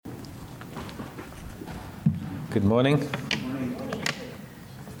Good morning. Good morning.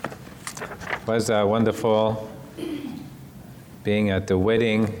 It was wonderful being at the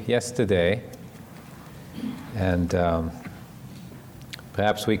wedding yesterday, and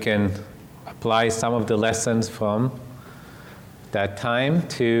perhaps we can apply some of the lessons from that time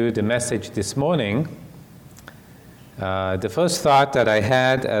to the message this morning. The first thought that I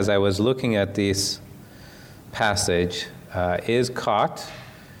had as I was looking at this passage is caught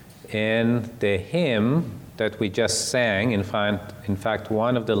in the hymn that we just sang. In fact,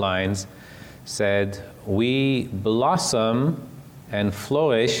 one of the lines said, "We blossom and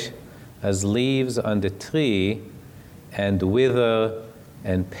flourish as leaves on the tree, and wither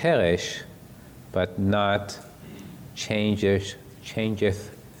and perish, but not changeth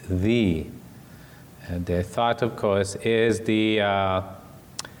thee." And the thought, of course, is the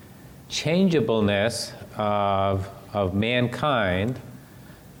changeableness of mankind,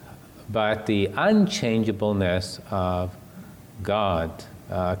 but the unchangeableness of God.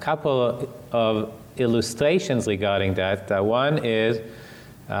 A couple of illustrations regarding that. One is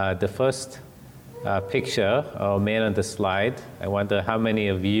the first picture, or man on the slide. I wonder how many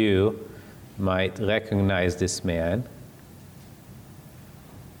of you might recognize this man.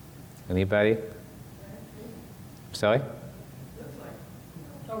 Anybody? Sorry?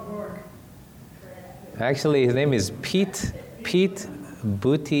 Actually, his name is Pete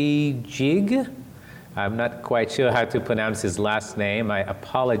Buttigieg. I'm not quite sure how to pronounce his last name. I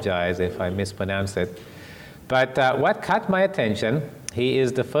apologize if I mispronounce it. But what caught my attention, he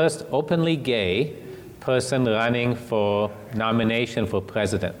is the first openly gay person running for nomination for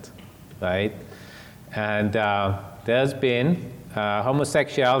president, right? And there's been,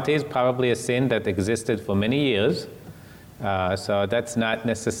 homosexuality is probably a sin that existed for many years, so that's not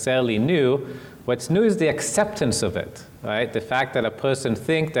necessarily new. What's new is the acceptance of it, right? The fact that a person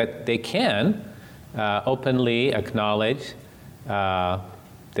thinks that they can openly acknowledge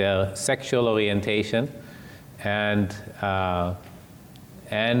their sexual orientation and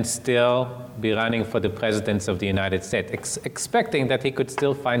still be running for the presidency of the United States, expecting that he could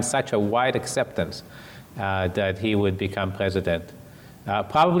still find such a wide acceptance that he would become president.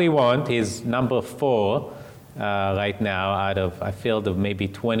 Probably won't. He's number 4 right now out of a field of maybe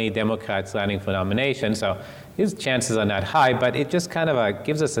 20 Democrats running for nomination, so his chances are not high, but it just kind of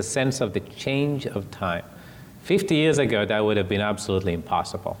gives us a sense of the change of time. 50 years ago, that would have been absolutely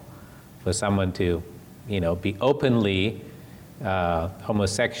impossible for someone to, be openly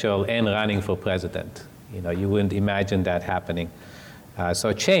homosexual and running for president. You wouldn't imagine that happening.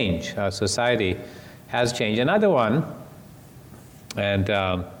 So change, society has changed. Another one, and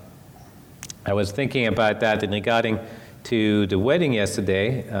I was thinking about that in regarding to the wedding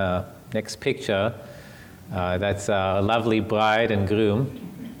yesterday. Next picture, that's a lovely bride and groom.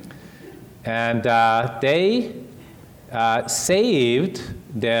 And they saved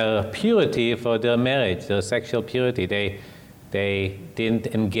their purity for their marriage, their sexual purity. They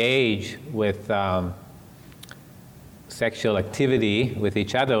didn't engage with sexual activity with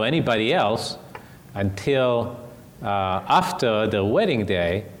each other or anybody else until after the wedding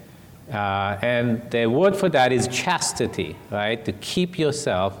day. And the word for that is chastity, right? To keep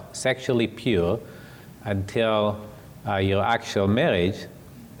yourself sexually pure until your actual marriage.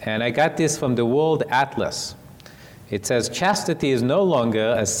 And I got this from the World Atlas. It says, chastity is no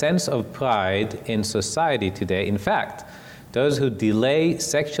longer a sense of pride in society today. In fact, those who delay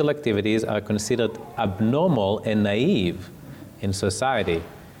sexual activities are considered abnormal and naive in society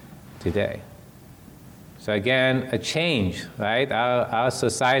today. So again, a change, right? Our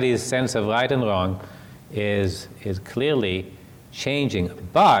society's sense of right and wrong is clearly changing.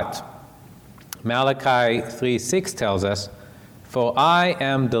 But Malachi 3:6 tells us, "For I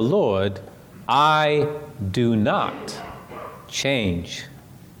am the Lord, I do not change.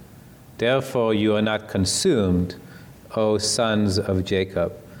 Therefore you are not consumed, O sons of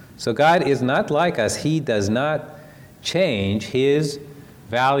Jacob." So God is not like us. He does not change. His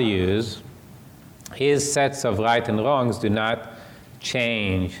values, his sets of right and wrongs do not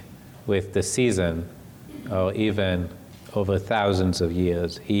change with the season or even over thousands of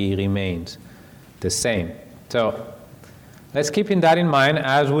years. He remains the same. So let's keep that in mind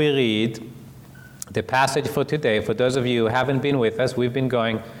as we read the passage for today. For those of you who haven't been with us, we've been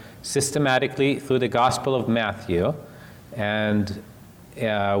going systematically through the Gospel of Matthew, and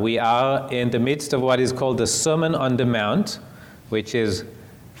we are in the midst of what is called the Sermon on the Mount, which is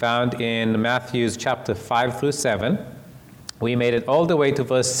found in Matthew's chapter 5 through 7. We made it all the way to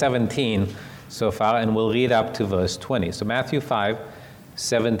verse 17 so far, and we'll read up to verse 20. So Matthew 5,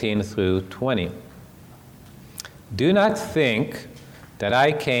 17 through 20. "Do not think that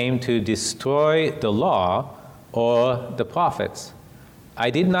I came to destroy the law or the prophets. I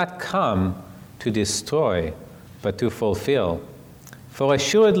did not come to destroy, but to fulfill. For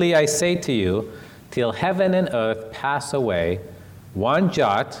assuredly I say to you, till heaven and earth pass away, one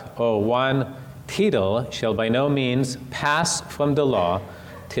jot or one tittle shall by no means pass from the law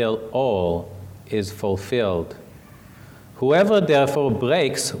till all is fulfilled. Whoever therefore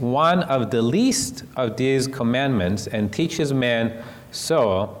breaks one of the least of these commandments and teaches men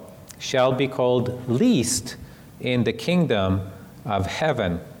so shall be called least in the kingdom of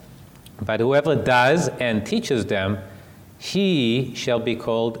heaven. But whoever does and teaches them, he shall be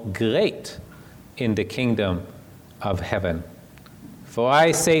called great in the kingdom of heaven. For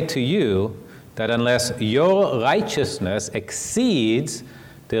I say to you that unless your righteousness exceeds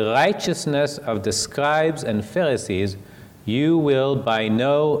the righteousness of the scribes and Pharisees, you will by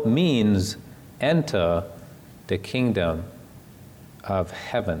no means enter the kingdom of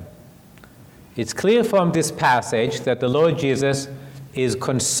heaven. It's clear from this passage that the Lord Jesus is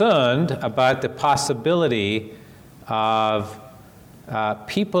concerned about the possibility of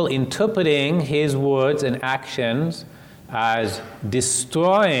people interpreting his words and actions as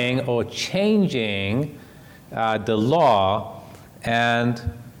destroying or changing the law and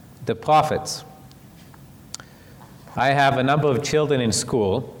the prophets. I have a number of children in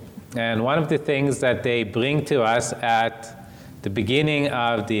school, and one of the things that they bring to us at the beginning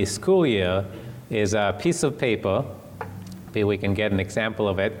of the school year is a piece of paper. Maybe we can get an example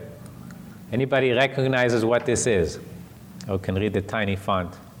of it. Anybody recognizes what this is? Or can read the tiny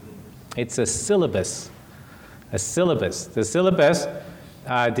font? It's a syllabus. A syllabus. The syllabus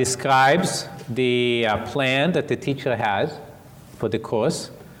describes the plan that the teacher has for the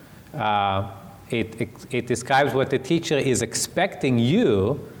course. It describes what the teacher is expecting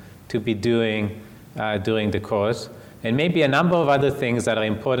you to be doing during the course, and maybe a number of other things that are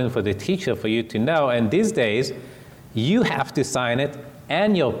important for the teacher for you to know. And these days, you have to sign it,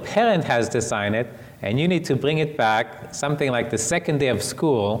 and your parent has to sign it, and you need to bring it back something like the second day of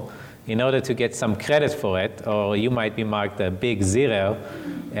school in order to get some credit for it, or you might be marked a big 0,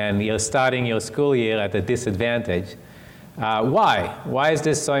 and you're starting your school year at a disadvantage. Why? Why is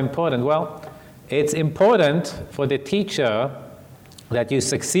this so important? Well, it's important for the teacher that you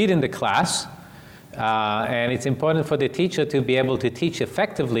succeed in the class, and it's important for the teacher to be able to teach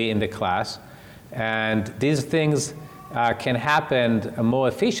effectively in the class. And these things can happen more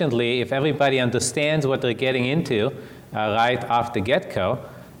efficiently if everybody understands what they're getting into right off the get-go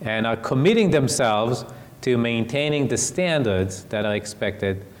and are committing themselves to maintaining the standards that are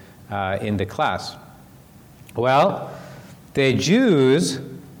expected in the class. Well, the Jews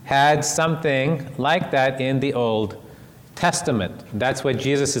had something like that in the Old Testament. That's what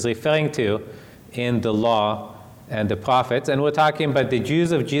Jesus is referring to in the law and the prophets. And we're talking about the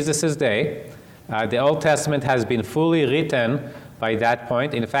Jews of Jesus' day. The Old Testament has been fully written by that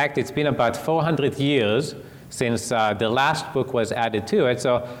point. In fact, it's been about 400 years since the last book was added to it.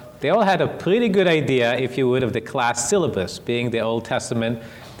 So they all had a pretty good idea, if you would, of the class syllabus, being the Old Testament.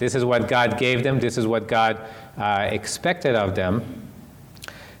 This is what God gave them. This is what God expected of them.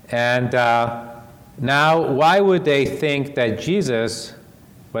 And now, why would they think that Jesus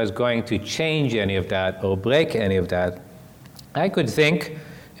was going to change any of that or break any of that? I could think,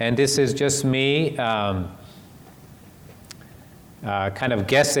 and this is just me kind of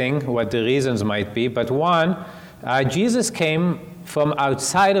guessing what the reasons might be, but one, Jesus came from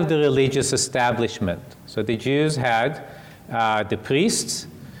outside of the religious establishment. So the Jews had the priests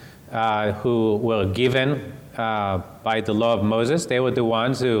who were given by the law of Moses. They were the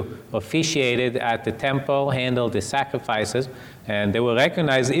ones who officiated at the temple, handled the sacrifices, and they were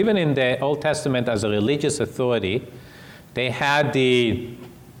recognized even in the Old Testament as a religious authority. They had the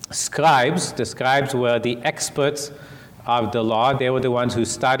scribes. The scribes were the experts of the law. They were the ones who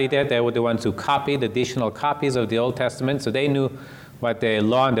studied it. They were the ones who copied additional copies of the Old Testament, so they knew what the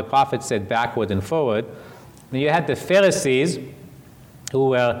law and the prophets said backward and forward. And you had the Pharisees, who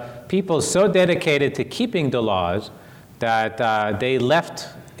were people so dedicated to keeping the laws that they left,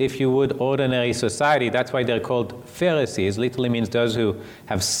 if you would, ordinary society. That's why they're called Pharisees. Literally means those who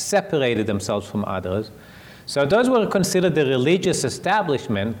have separated themselves from others. So those were considered the religious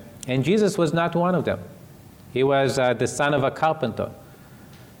establishment, and Jesus was not one of them. He was the son of a carpenter,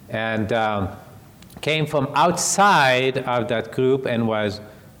 and came from outside of that group and was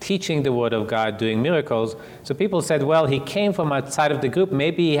teaching the Word of God, doing miracles. So people said, well, he came from outside of the group.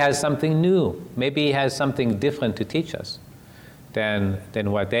 Maybe he has something new. Maybe he has something different to teach us than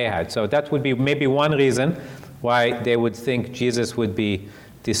what they had. So that would be maybe one reason why they would think Jesus would be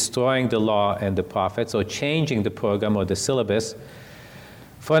destroying the law and the prophets or changing the program or the syllabus.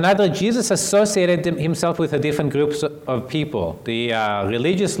 For another, Jesus associated himself with a different groups of people. The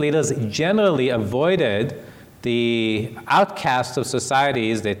religious leaders generally avoided the outcasts of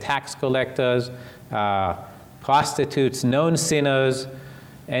societies, the tax collectors, prostitutes, known sinners,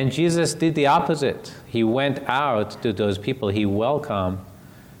 and Jesus did the opposite. He went out to those people. He welcomed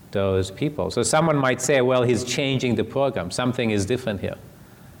those people. So someone might say, well, he's changing the program. Something is different here.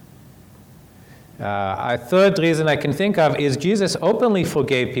 A third reason I can think of is Jesus openly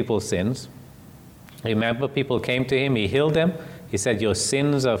forgave people's sins. Remember, people came to him, he healed them. He said, your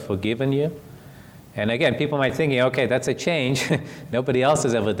sins are forgiven you. And again, people might think, okay, that's a change. Nobody else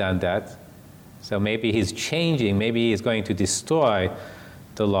has ever done that. So maybe he's changing. Maybe he's going to destroy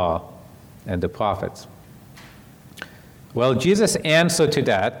the law and the prophets. Well, Jesus' answer to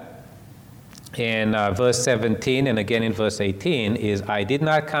that in verse 17 and again in verse 18 is, I did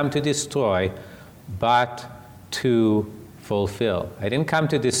not come to destroy, but to fulfill. I didn't come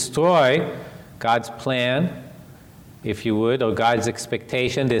to destroy God's plan, if you would, or God's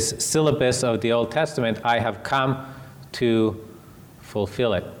expectation, this syllabus of the Old Testament. I have come to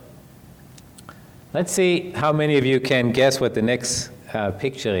fulfill it. Let's see how many of you can guess what the next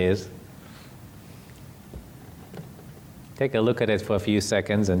picture is. Take a look at it for a few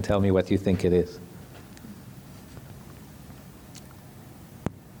seconds and tell me what you think it is.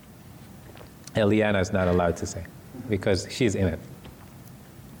 Eliana is not allowed to say because she's in it.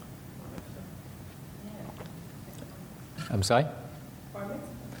 I'm sorry?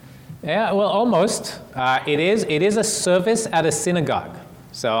 Yeah, well, almost. It is a service at a synagogue.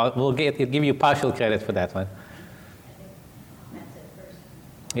 So we'll give you partial credit for that one.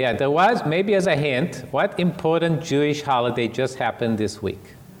 Yeah, there was, maybe as a hint, what important Jewish holiday just happened this week?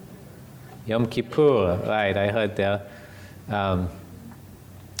 Yom Kippur, right, I heard there.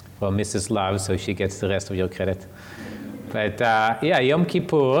 For Mrs. Love, so she gets the rest of your credit. But yeah, Yom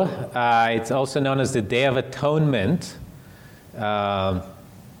Kippur, it's also known as the Day of Atonement. So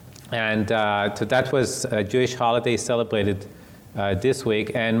that was a Jewish holiday celebrated this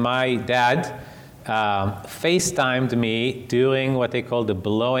week. And my dad FaceTimed me during what they call the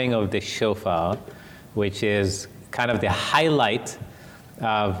blowing of the shofar, which is kind of the highlight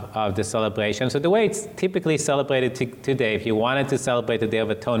of the celebration. So the way it's typically celebrated today, if you wanted to celebrate the Day of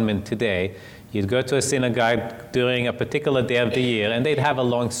Atonement today, you'd go to a synagogue during a particular day of the year, and they'd have a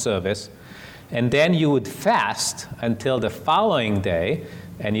long service. And then you would fast until the following day,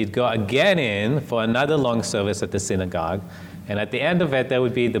 and you'd go again in for another long service at the synagogue. And at the end of it, there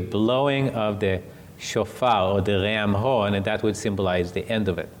would be the blowing of the shofar, or the ram horn, and that would symbolize the end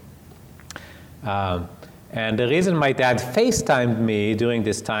of it. And the reason my dad FaceTimed me during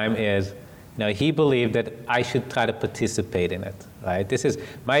this time is, he believed that I should try to participate in it. Right?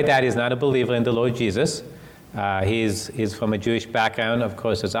 My dad is not a believer in the Lord Jesus. He's from a Jewish background, of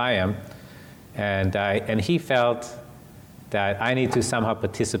course, as I am, and he felt that I need to somehow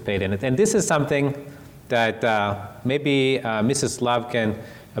participate in it. And this is something that maybe Mrs. Love can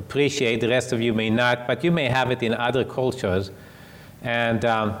appreciate. The rest of you may not, but you may have it in other cultures. And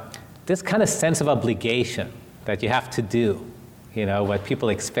this kind of sense of obligation that you have to do, what people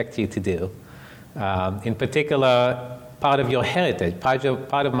expect you to do. In particular, part of your heritage, part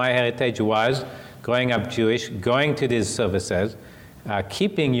of my heritage was growing up Jewish, going to these services,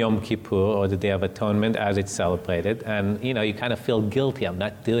 keeping Yom Kippur, or the Day of Atonement, as it's celebrated. And, you kind of feel guilty. I'm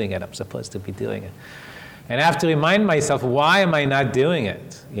not doing it. I'm supposed to be doing it. And I have to remind myself, why am I not doing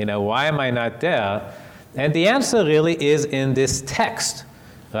it? Why am I not there? And the answer really is in this text.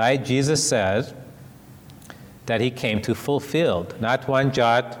 Right? Jesus says that he came to fulfill. Not one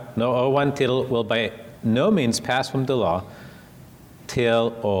jot, nor one tittle will by no means pass from the law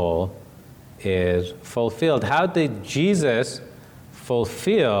till all is fulfilled. How did Jesus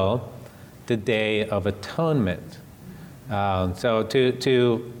fulfill the Day of Atonement? So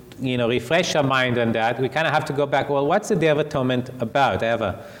to refresh our mind on that, we kind of have to go back, well, what's the Day of Atonement about? I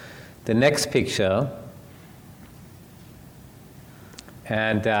have the next picture.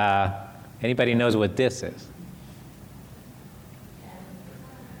 And anybody knows what this is?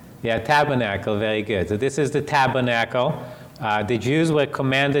 Yeah, tabernacle, very good. So this is the tabernacle. The Jews were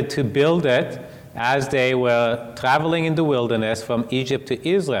commanded to build it as they were traveling in the wilderness from Egypt to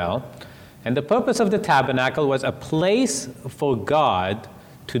Israel. And the purpose of the tabernacle was a place for God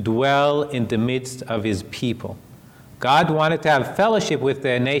to dwell in the midst of his people. God wanted to have fellowship with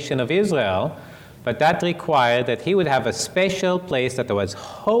the nation of Israel, but that required that he would have a special place that was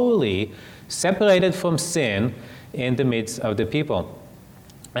holy, separated from sin, in the midst of the people.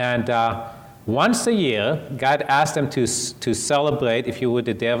 And once a year, God asked them to celebrate, if you would,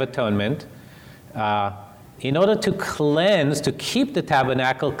 the Day of Atonement. in order to cleanse, to keep the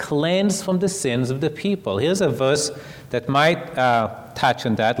tabernacle cleansed from the sins of the people. Here's a verse that might touch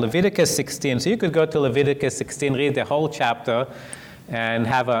on that, Leviticus 16. So you could go to Leviticus 16, read the whole chapter, and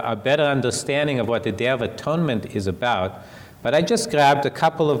have a better understanding of what the Day of Atonement is about. But I just grabbed a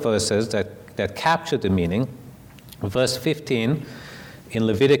couple of verses that capture the meaning. Verse 15 in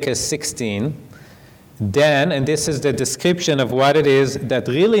Leviticus 16, then, and this is the description of what it is that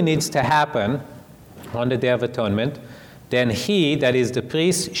really needs to happen on the Day of Atonement, then he, that is the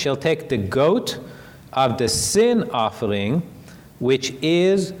priest, shall take the goat of the sin offering, which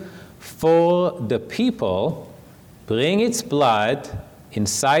is for the people, bring its blood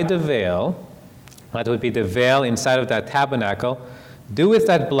inside the veil, that would be the veil inside of that tabernacle, do with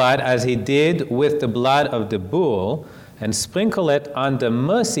that blood as he did with the blood of the bull, and sprinkle it on the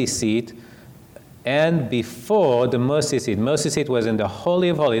mercy seat and before the mercy seat. Mercy seat was in the Holy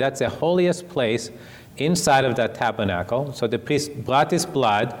of Holies. That's the holiest place inside of that tabernacle. So the priest brought his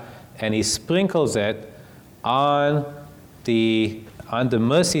blood and he sprinkles it on the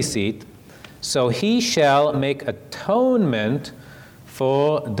mercy seat. So he shall make atonement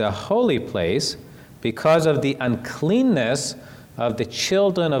for the holy place because of the uncleanness of the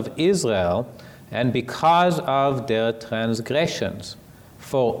children of Israel and because of their transgressions,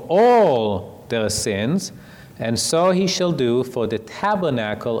 for all their sins, and so he shall do for the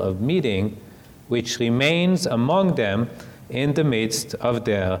tabernacle of meeting, which remains among them in the midst of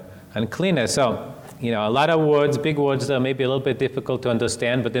their uncleanness. So, a lot of words, big words that are maybe a little bit difficult to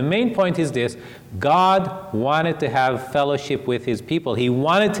understand, but the main point is this: God wanted to have fellowship with his people. He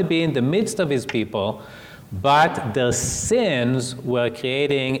wanted to be in the midst of his people, but their sins were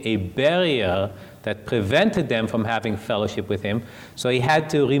creating a barrier that prevented them from having fellowship with him. So he had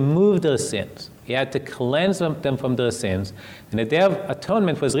to remove their sins. He had to cleanse them from their sins. And the Day of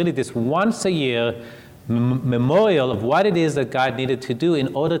Atonement was really this once a year memorial of what it is that God needed to do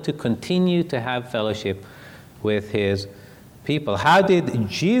in order to continue to have fellowship with his people. How did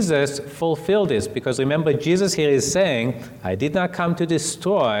Jesus fulfill this? Because remember, Jesus here is saying, I did not come to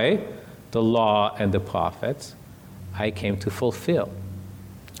destroy the law and the prophets. I came to fulfill.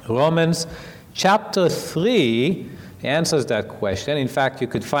 Romans chapter 3 answers that question. In fact, you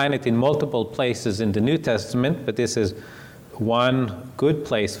could find it in multiple places in the New Testament, but this is one good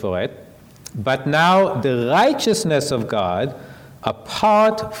place for it. But now the righteousness of God,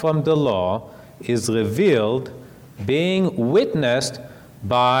 apart from the law, is revealed, being witnessed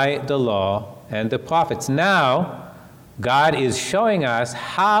by the law and the prophets. Now, God is showing us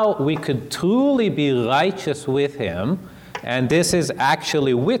how we could truly be righteous with him, and this is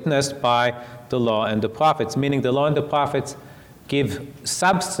actually witnessed by the law and the prophets, meaning the law and the prophets give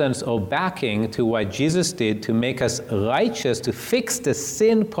substance or backing to what Jesus did to make us righteous, to fix the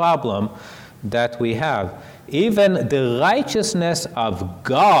sin problem that we have. Even the righteousness of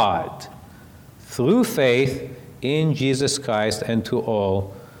God through faith in Jesus Christ and to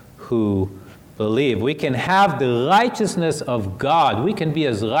all who believe. We can have the righteousness of God. We can be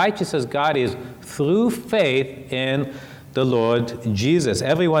as righteous as God is through faith in the Lord Jesus.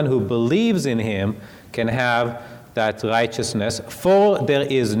 Everyone who believes in him can have that righteousness. For there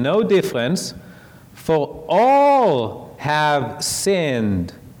is no difference, for all have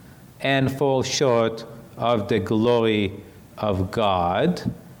sinned and fall short of the glory of God,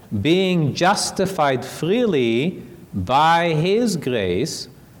 being justified freely by his grace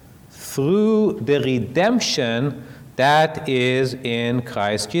through the redemption that is in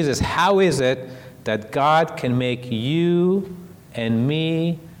Christ Jesus. How is it that God can make you and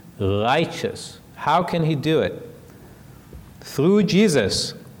me righteous? How can he do it? Through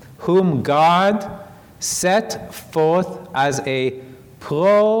Jesus, whom God set forth as a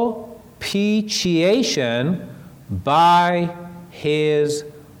propitiation by his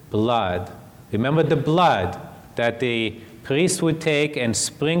blood. Remember the blood that the priest would take and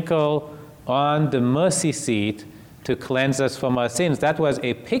sprinkle on the mercy seat to cleanse us from our sins. That was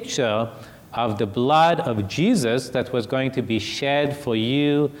a picture of the blood of Jesus that was going to be shed for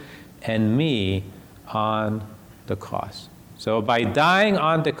you and me on the cross. So by dying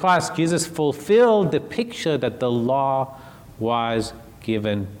on the cross, Jesus fulfilled the picture that the law was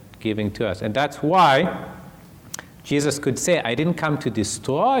giving to us. And that's why Jesus could say, I didn't come to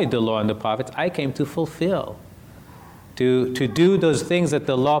destroy the law and the prophets, I came to fulfill. To do those things that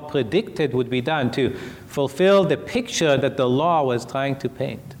the law predicted would be done, to fulfill the picture that the law was trying to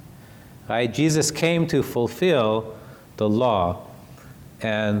paint. Right? Jesus came to fulfill the law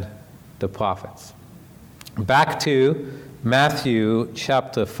and the prophets. Back to Matthew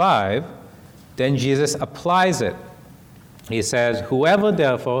chapter 5, then Jesus applies it. He says, whoever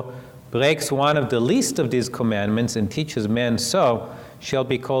therefore breaks one of the least of these commandments and teaches men so shall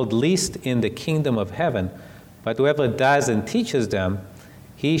be called least in the kingdom of heaven. But whoever does and teaches them,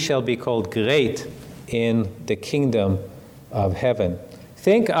 he shall be called great in the kingdom of heaven.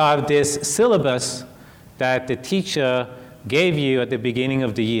 Think of this syllabus that the teacher gave you at the beginning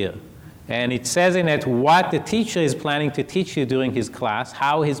of the year. And it says in it what the teacher is planning to teach you during his class,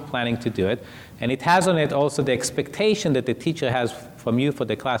 how he's planning to do it. And it has on it also the expectation that the teacher has from you for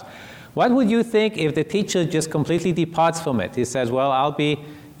the class. What would you think if the teacher just completely departs from it? He says, well, I'll be,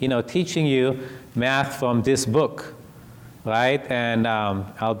 teaching you math from this book, right? And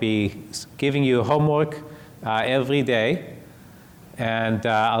I'll be giving you homework every day. And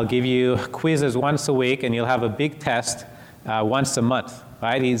I'll give you quizzes once a week, and you'll have a big test once a month,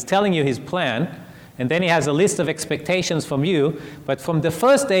 right? He's telling you his plan, and then he has a list of expectations from you. But from the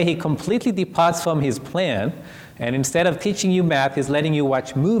first day, he completely departs from his plan. And instead of teaching you math, he's letting you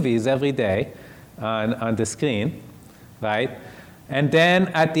watch movies every day on the screen, right? And then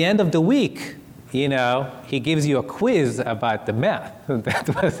at the end of the week, he gives you a quiz about the math that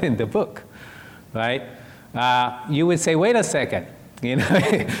was in the book, right? You would say, wait a second.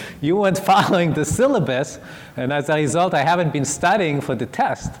 You weren't following the syllabus, and as a result, I haven't been studying for the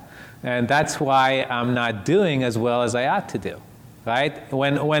test. And that's why I'm not doing as well as I ought to do. Right?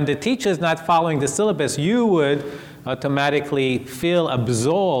 When the teacher is not following the syllabus, you would automatically feel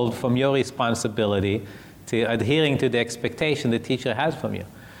absolved from your responsibility to adhering to the expectation the teacher has from you.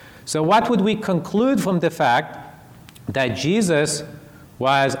 So what would we conclude from the fact that Jesus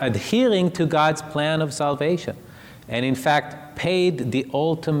was adhering to God's plan of salvation and in fact paid the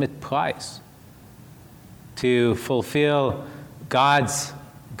ultimate price to fulfill God's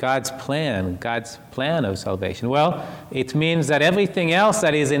plan of salvation? Well, it means that everything else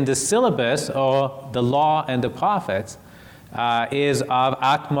that is in the syllabus or the law and the prophets is of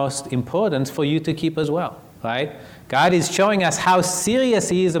utmost importance for you to keep as well, right? God is showing us how serious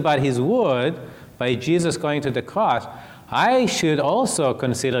he is about his word by Jesus going to the cross. I should also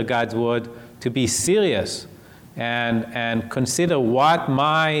consider God's word to be serious and consider what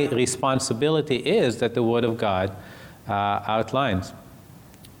my responsibility is that the word of God outlines.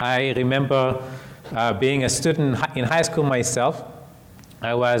 I remember being a student in high school myself.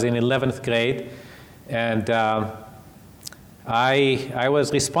 I was in 11th grade, and I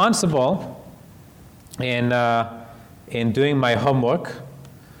was responsible in doing my homework,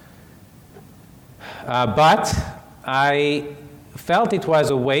 but I felt it was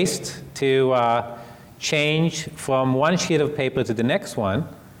a waste to change from one sheet of paper to the next one.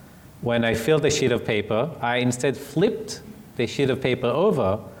 When I filled the sheet of paper, I instead flipped the sheet of paper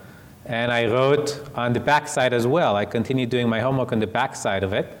over, and I wrote on the back side as well. I continued doing my homework on the back side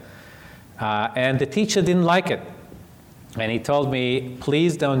of it, and the teacher didn't like it. And he told me,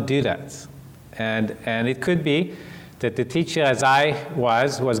 please don't do that. And it could be that the teacher, as I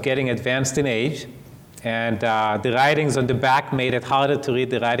was getting advanced in age, and the writings on the back made it harder to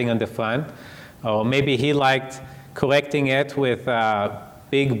read the writing on the front. Or maybe he liked correcting it with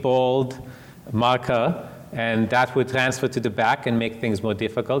big, bold marker, and that would transfer to the back and make things more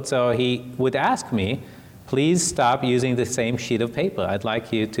difficult. So he would ask me, please stop using the same sheet of paper. I'd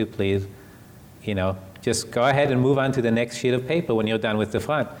like you to please, just go ahead and move on to the next sheet of paper when you're done with the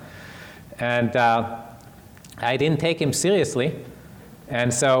front. And I didn't take him seriously.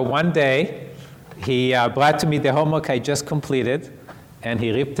 And so one day, he brought to me the homework I just completed, and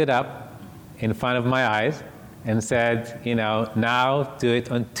he ripped it up in front of my eyes and said, now do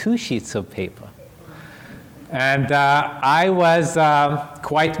it on 2 sheets of paper. And I was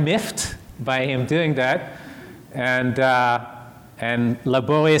quite miffed by him doing that, and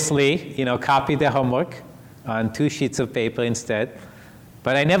laboriously, copied the homework on 2 sheets of paper instead.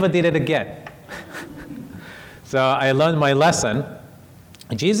 But I never did it again. So I learned my lesson.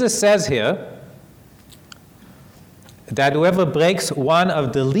 Jesus says here that whoever breaks one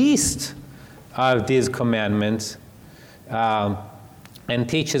of the least of these commandments and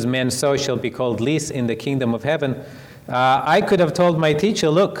teaches men so shall be called least in the kingdom of heaven. I could have told my teacher,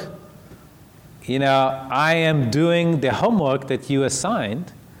 look, I am doing the homework that you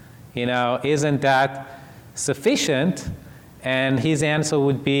assigned. Isn't that sufficient? And his answer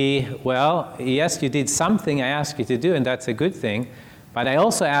would be, well, yes, you did something I asked you to do, and that's a good thing, but I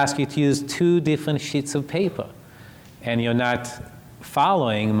also asked you to use 2 different sheets of paper, and you're not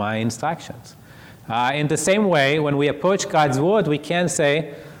following my instructions. In the same way, when we approach God's word, we can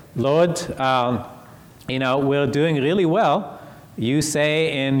say, Lord, we're doing really well. You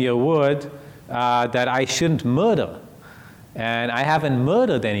say in your word that I shouldn't murder, and I haven't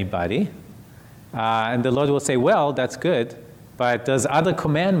murdered anybody. And the Lord will say, well, that's good, but those other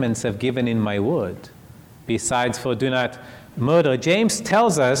commandments I've given in my word, besides for do not murder. James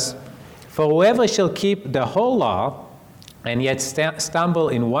tells us, for whoever shall keep the whole law and yet stumble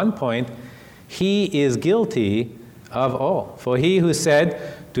in one point, he is guilty of all. For he who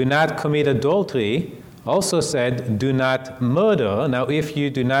said, do not commit adultery, also said, do not murder. Now, if you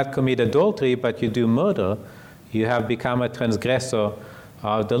do not commit adultery, but you do murder, you have become a transgressor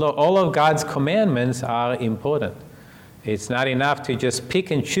of the law. All of God's commandments are important. It's not enough to just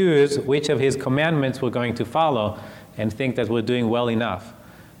pick and choose which of his commandments we're going to follow and think that we're doing well enough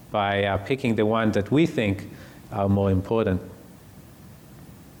by picking the ones that we think are more important.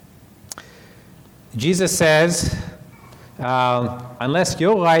 Jesus says, unless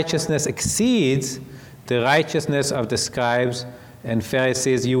your righteousness exceeds the righteousness of the scribes and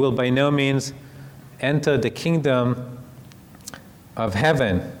Pharisees, you will by no means enter the kingdom of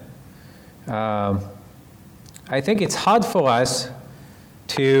heaven. I think it's hard for us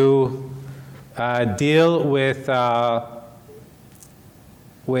to deal with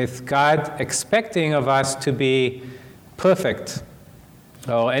God expecting of us to be perfect,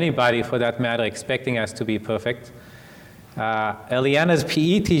 or anybody for that matter expecting us to be perfect. Eliana's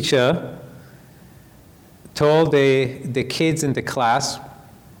PE teacher told the kids in the class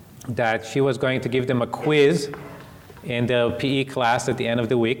that she was going to give them a quiz in the PE class at the end of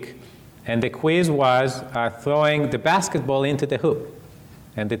the week. And the quiz was throwing the basketball into the hoop.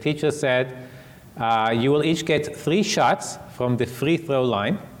 And the teacher said, you will each get 3 shots from the free throw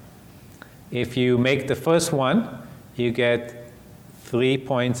line. If you make the first one, you get 3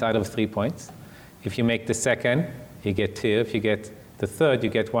 points out of 3 points. If you make the second, you get 2. If you get the third, you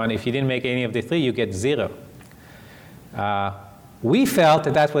get 1. If you didn't make any of the 3, you get 0. We felt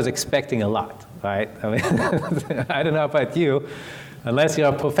that was expecting a lot, right? I mean, I don't know about you. Unless you're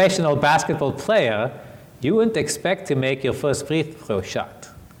a professional basketball player, you wouldn't expect to make your first free throw shot,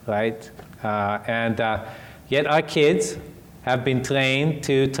 right? Yet our kids have been trained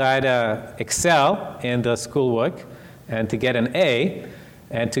to try to excel in the schoolwork and to get an A.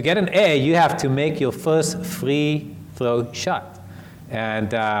 And to get an A, you have to make your first free throw shot.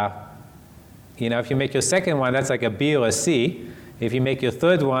 And if you make your second one, that's like a B or a C. If you make your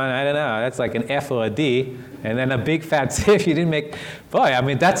third one, I don't know, that's like an F or a D. And then a big fat C if you didn't make, boy, I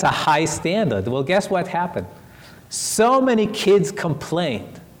mean, that's a high standard. Well, guess what happened? So many kids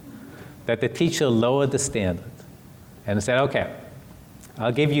complained that the teacher lowered the standard and said, okay,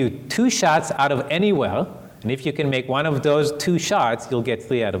 I'll give you 2 shots out of anywhere, and if you can make one of those 2 shots, you'll get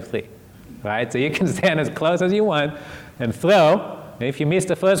 3 out of 3, right? So you can stand as close as you want and throw, and if you miss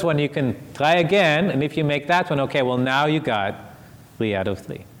the first one, you can try again, and if you make that one, okay, well, now you got 3 out of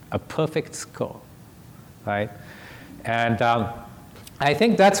 3, a perfect score, right? And I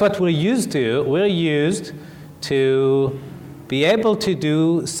think that's what we're used to. We're used to be able to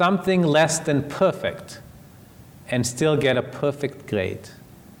do something less than perfect and still get a perfect grade.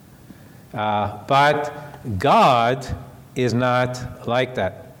 But God is not like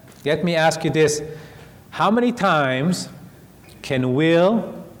that. Let me ask you this. How many times can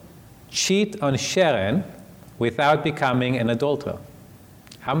Will cheat on Sharon without becoming an adulterer?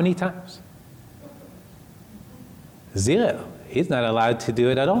 How many times? 0. He's not allowed to do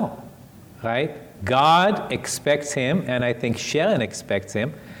it at all, right? God expects him, and I think Sharon expects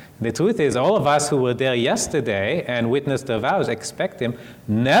him. The truth is, all of us who were there yesterday and witnessed the vows expect him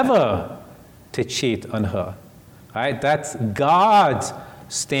never to cheat on her, right? That's God's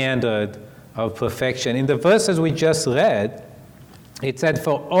standard of perfection. In the verses we just read, it said,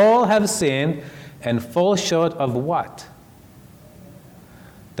 for all have sinned and fall short of what?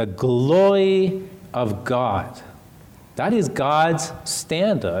 The glory of God. That is God's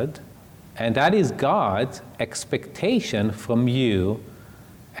standard, and that is God's expectation from you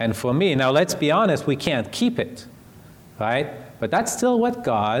and from me. Now, let's be honest, we can't keep it, right? But that's still what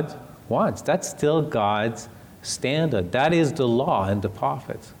God wants. That's still God's standard. That is the law and the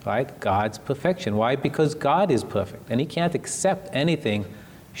prophets, right? God's perfection. Why? Because God is perfect, and he can't accept anything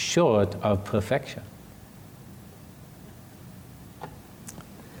short of perfection.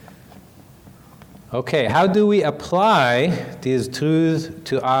 Okay, how do we apply these truths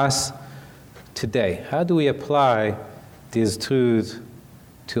to us today? How do we apply these truths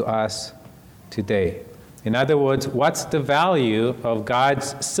to us today? In other words, what's the value of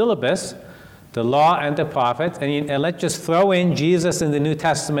God's syllabus, the law and the prophets? And let's just throw in Jesus in the New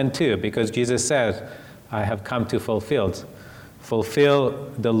Testament too, because Jesus says, I have come to fulfill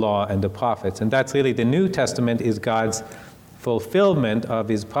the law and the prophets. And that's really, the New Testament is God's fulfillment of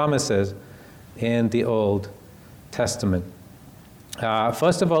his promises in the Old Testament.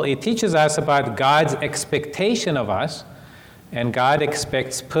 First of all, it teaches us about God's expectation of us, and God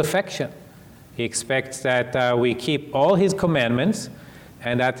expects perfection. He expects that we keep all his commandments,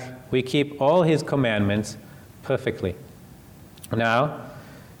 and that we keep all his commandments perfectly. Now,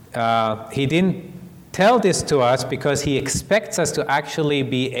 he didn't tell this to us because he expects us to actually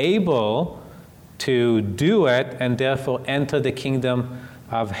be able to do it and therefore enter the kingdom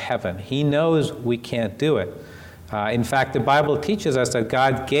of heaven. He knows we can't do it. In fact, the Bible teaches us that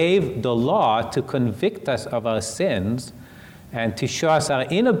God gave the law to convict us of our sins and to show us our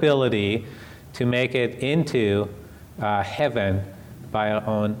inability to make it into heaven by our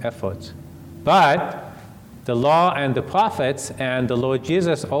own efforts. But the law and the prophets and the Lord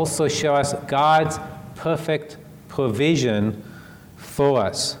Jesus also show us God's perfect provision for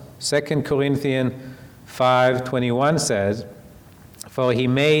us. 2 Corinthians 5:21 says, "For he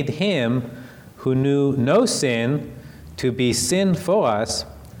made him who knew no sin to be sin for us,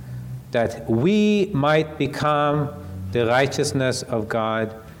 that we might become the righteousness of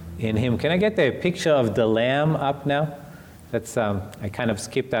God in him." Can I get the picture of the lamb up now? That's I kind of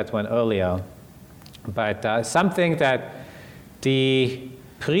skipped that one earlier. But something that the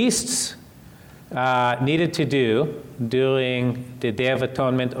priests needed to do during the Day of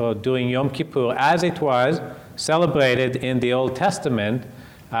Atonement or during Yom Kippur, as it was celebrated in the Old Testament,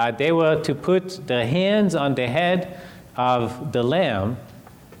 they were to put their hands on the head of the lamb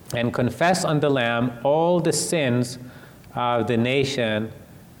and confess on the lamb all the sins of the nation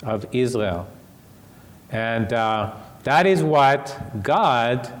of Israel. And that is what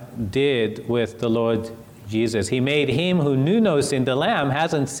God did with the Lord Jesus. He made him who knew no sin. The lamb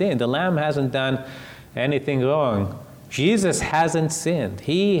hasn't sinned. The lamb hasn't done anything wrong. Jesus hasn't sinned.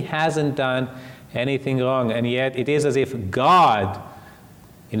 He hasn't done anything wrong. And yet it is as if God,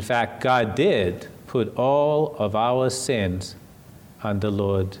 in fact, God did put all of our sins on the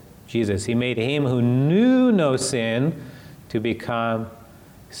Lord Jesus. He made him who knew no sin to become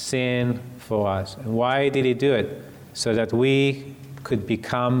sin for us. And why did he do it? So that we could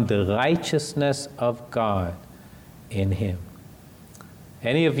become the righteousness of God in him.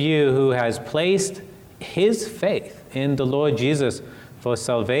 Any of you who has placed his faith in the Lord Jesus for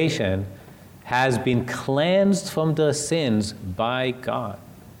salvation has been cleansed from their sins by God.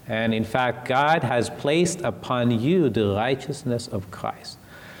 And in fact, God has placed upon you the righteousness of Christ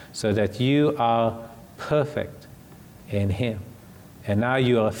so that you are perfect in him. And now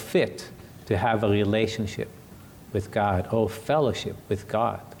you are fit to have a relationship with God, or fellowship with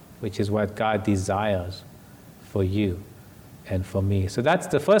God, which is what God desires for you and for me. So that's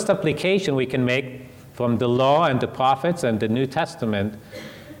the first application we can make from the law and the prophets and the New Testament,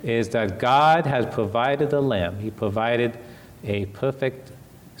 is that God has provided a lamb. He provided a perfect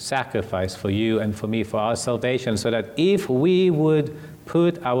sacrifice for you and for me for our salvation, so that if we would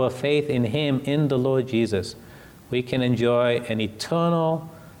put our faith in him, in the Lord Jesus, we can enjoy an eternal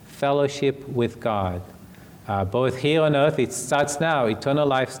fellowship with God. Both here on earth, it starts now, eternal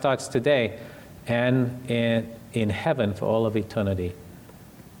life starts today, and in heaven for all of eternity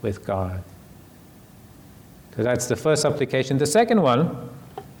with God. So that's the first application. The second one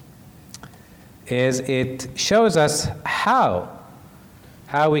is it shows us how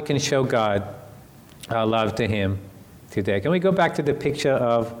we can show God our love to him today. Can we go back to the picture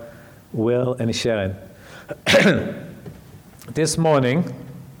of Will and Sharon? This morning,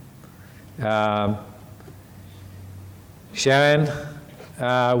 Sharon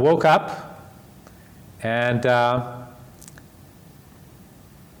woke up and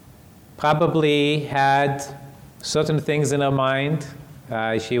probably had certain things in her mind.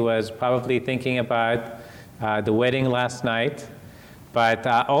 She was probably thinking about the wedding last night, but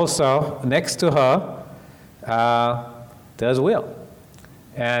also next to her there's Will.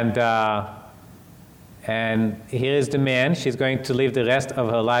 And here is the man she's going to live the rest of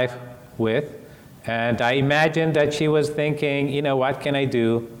her life with. And I imagine that she was thinking, what can I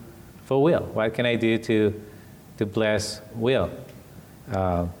do for Will? What can I do to bless Will?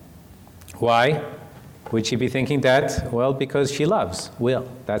 Why would she be thinking that? Well, because she loves Will.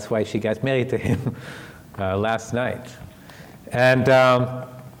 That's why she got married to him last night. And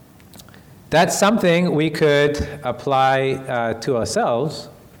that's something we could apply to ourselves.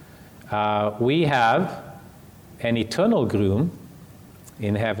 We have an eternal groom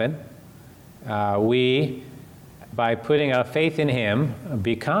in heaven. We, by putting our faith in him,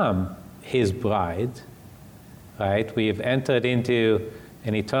 become his bride, right? We've entered into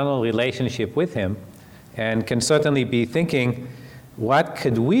an eternal relationship with him, and can certainly be thinking, what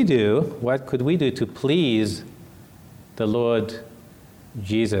could we do to please the Lord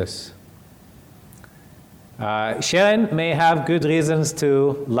Jesus? Sharon may have good reasons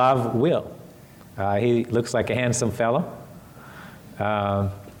to love Will. He looks like a handsome fellow.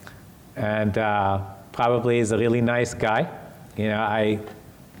 and probably is a really nice guy.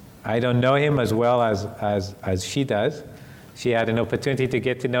 I don't know him as well as she does. She had an opportunity to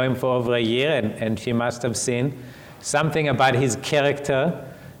get to know him for over a year, and she must have seen something about his character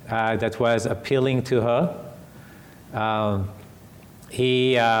that was appealing to her.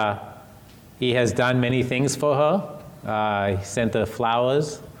 He has done many things for her. He sent her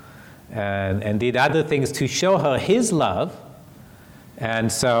flowers and did other things to show her his love.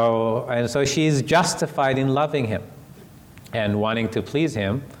 And so she's justified in loving him and wanting to please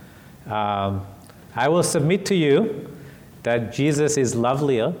him. I will submit to you that Jesus is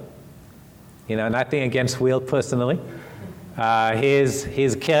lovelier. Nothing against Will personally.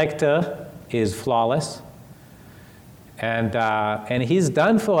 His character is flawless. And he's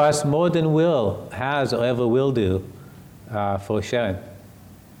done for us more than Will has or ever will do for Sharon.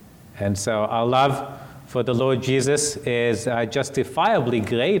 And so our love for the Lord Jesus is justifiably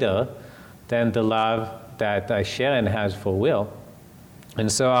greater than the love that Sharon has for Will.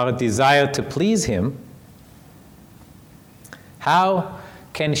 And so our desire to please him. How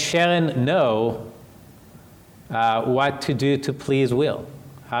can Sharon know what to do to please Will?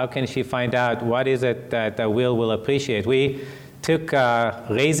 How can she find out what is it that Will will appreciate? We took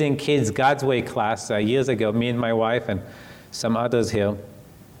Raising Kids God's Way class years ago, me and my wife and some others here,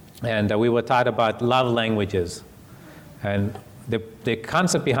 and we were taught about love languages. And the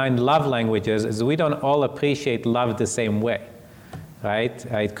concept behind love languages is we don't all appreciate love the same way, right?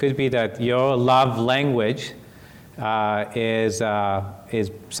 It could be that your love language is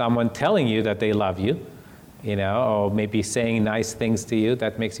someone telling you that they love you, or maybe saying nice things to you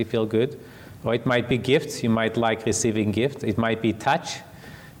that makes you feel good. Or it might be gifts. You might like receiving gifts. It might be touch.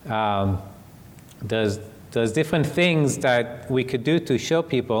 There's different things that we could do to show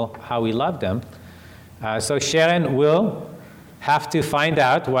people how we love them. So Sharon will have to find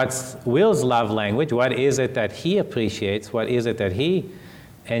out what's Will's love language. What is it that he appreciates? What is it that he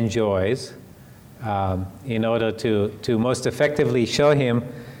enjoys? In order to most effectively show him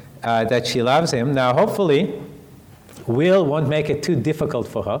that she loves him. Now, hopefully, Will won't make it too difficult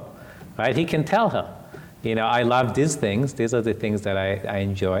for her, right? He can tell her, I love these things. These are the things that I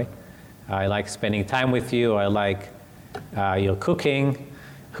enjoy. I like spending time with you. I like your cooking.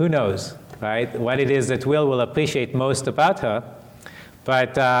 Who knows, right? What it is that Will appreciate most about her.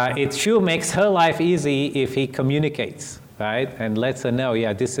 But it sure makes her life easy if he communicates, right? And lets her know,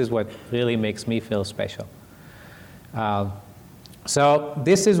 this is what really makes me feel special. So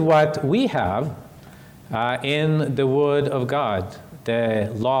this is what we have in the Word of God,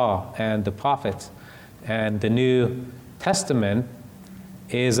 the law and the prophets. And the New Testament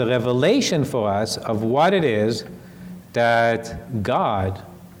is a revelation for us of what it is that God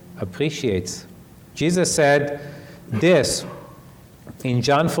appreciates. Jesus said this in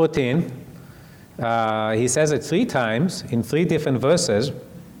John 14. He says it 3 times in 3 different verses.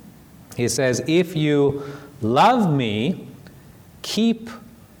 He says, if you love me, keep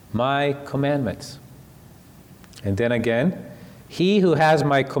my commandments. And then again, he who has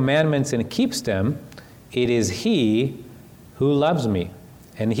my commandments and keeps them, it is he who loves me.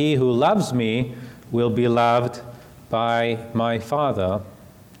 And he who loves me will be loved by my Father,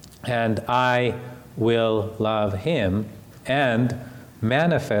 and I will love him and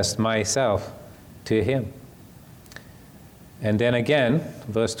manifest myself to him. And then again,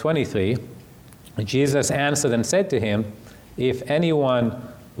 verse 23, Jesus answered and said to him, if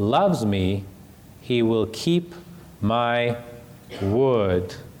anyone loves me, he will keep my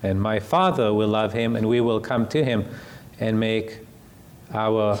word, and my Father will love him, and we will come to him and make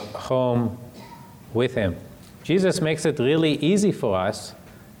our home with him. Jesus makes it really easy for us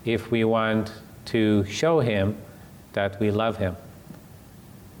if we want to show him that we love him.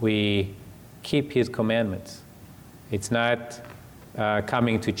 We keep his commandments. It's not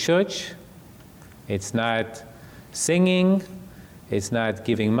coming to church. It's not singing. It's not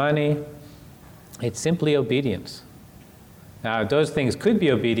giving money. It's simply obedience. Now, those things could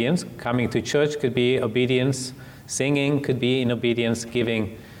be obedience. Coming to church could be obedience. Singing could be in obedience.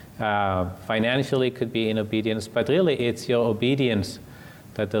 Giving financially could be in obedience. But really, it's your obedience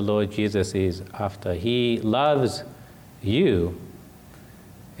that the Lord Jesus is after. He loves you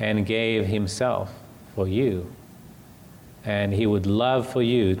and gave himself for you. And he would love for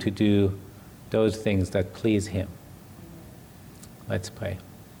you to do those things that please him. Let's pray.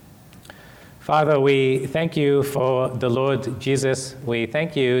 Father, we thank you for the Lord Jesus. We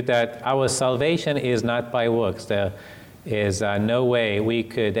thank you that our salvation is not by works. There is no way we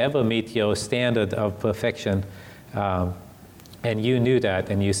could ever meet your standard of perfection. And you knew that,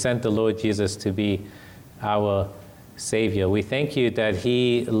 and you sent the Lord Jesus to be our Savior. We thank you that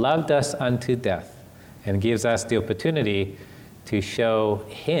he loved us unto death and gives us the opportunity to show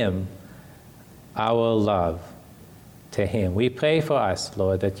him our love to him. We pray for us,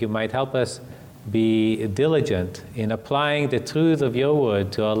 Lord, that you might help us be diligent in applying the truth of your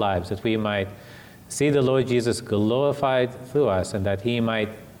word to our lives, that we might see the Lord Jesus glorified through us, and that he might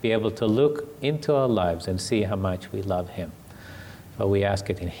be able to look into our lives and see how much we love him. For we ask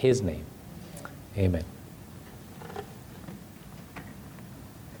it in his name. Amen.